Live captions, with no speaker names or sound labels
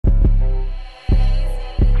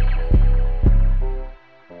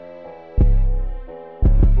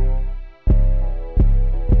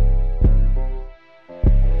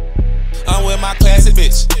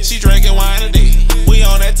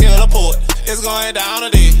It's going down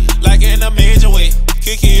today, like in a major way.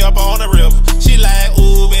 Kiki up on the river. She like,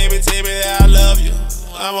 ooh, baby, tell me that I love you.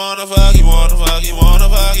 I wanna fuck you, wanna fuck you, wanna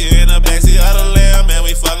fuck you in the backseat of the lamb, man.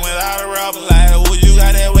 We fucking without a rubber. Like, ooh, you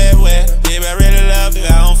got that wet, wet. Baby, I really love you.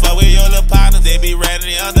 I don't fuck with your little partners. They be ratting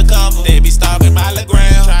the undercover. They be stalking my little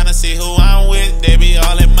gram, trying to see who I'm with. They be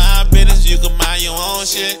all in my business. You can mind your own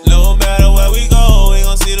shit. No matter where we go, we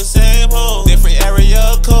gon' see the same hoe. Different area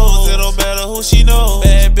codes. It don't matter who she know.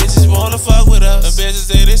 Bad bitches wanna fuck with us. The bitches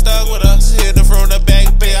say they stuck with us. Hit her from the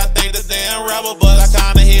back, pay. I think the damn rubber bust.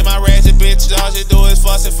 I kinda hear my ratchet bitch. All she do is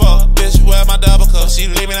fuss and fuck. Bitch, wear my double cup. She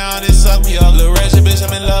leave me down and suck me up. Little ratchet bitch,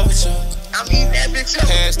 I'm in love with you. I'm eating that bitch up.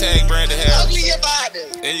 Hashtag Brandy. Ugly about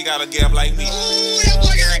it. And you got a gap like me. Ooh, that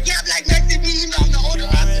boy got a gap like MessyB. You know I'm the older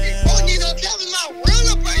opposite. Oh, you know, tell me my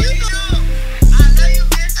real bro. You know. I love you,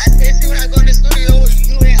 bitch. I said, see when I go to the studio,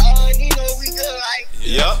 you and Nino, we good, right?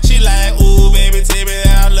 Yup. She like, ooh, baby, tell me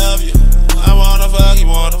that I love you. I wanna fuck you,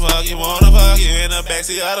 wanna fuck you, wanna fuck you in the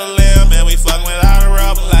backseat of the